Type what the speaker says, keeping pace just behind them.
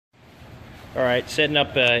Alright, setting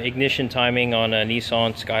up ignition timing on a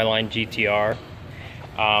Nissan Skyline GTR.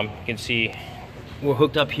 You can see we're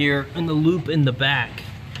hooked up here in the loop in the back.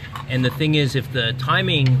 And the thing is, if the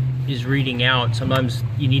timing is reading out, sometimes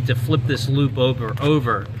you need to flip this loop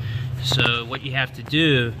over. So what you have to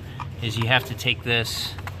do is you have to take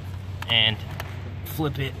this and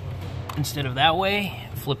flip it, instead of that way,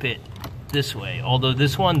 flip it this way. Although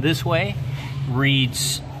this one, this way,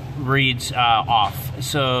 reads off.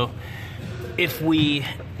 So if we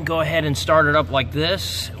go ahead and start it up like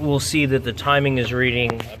this, we'll see that the timing is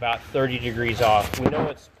reading about 30 degrees off. We know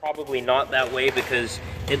it's probably not that way because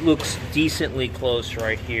it looks decently close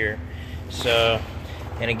right here. So,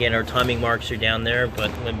 and again, our timing marks are down there,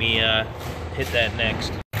 but let me hit that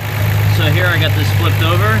next. So here I got this flipped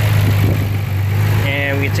over,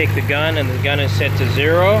 and we take the gun, and the gun is set to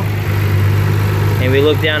 0. And we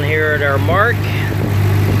look down here at our mark,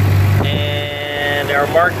 and our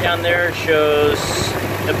mark down there shows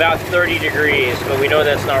about 30 degrees, but we know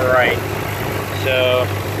that's not right. So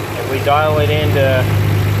if we dial it into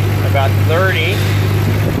about 30,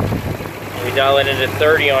 and we dial it into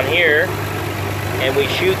 30 on here, and we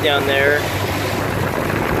shoot down there,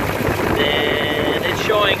 then it's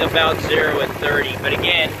showing about 0 at 30. But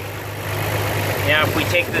again, now if we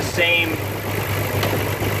take the same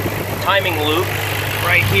timing loop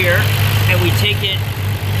right here, and we take it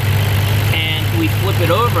and we flip it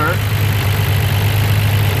over,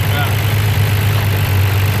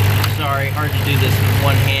 sorry, hard to do this with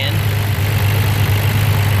one hand.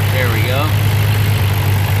 There we go.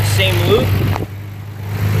 Same loop.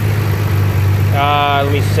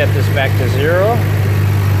 Let me set this back to 0.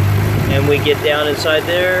 And we get down inside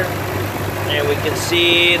there, and we can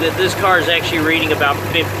see that this car is actually reading about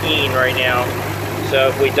 15 right now. So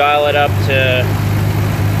if we dial it up to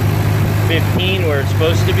 15 where it's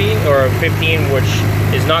supposed to be, or 15, which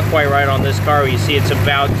is not quite right on this car, you see it's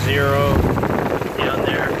about 0 down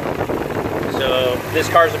there. So this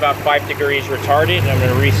car is about 5 degrees retarded. I'm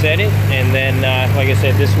going to reset it, and then like I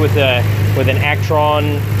said, this with an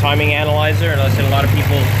Actron timing analyzer. And I said a lot of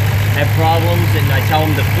people have problems, and I tell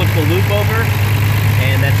them to flip the loop over,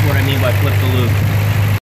 and that's what I mean by flip the loop.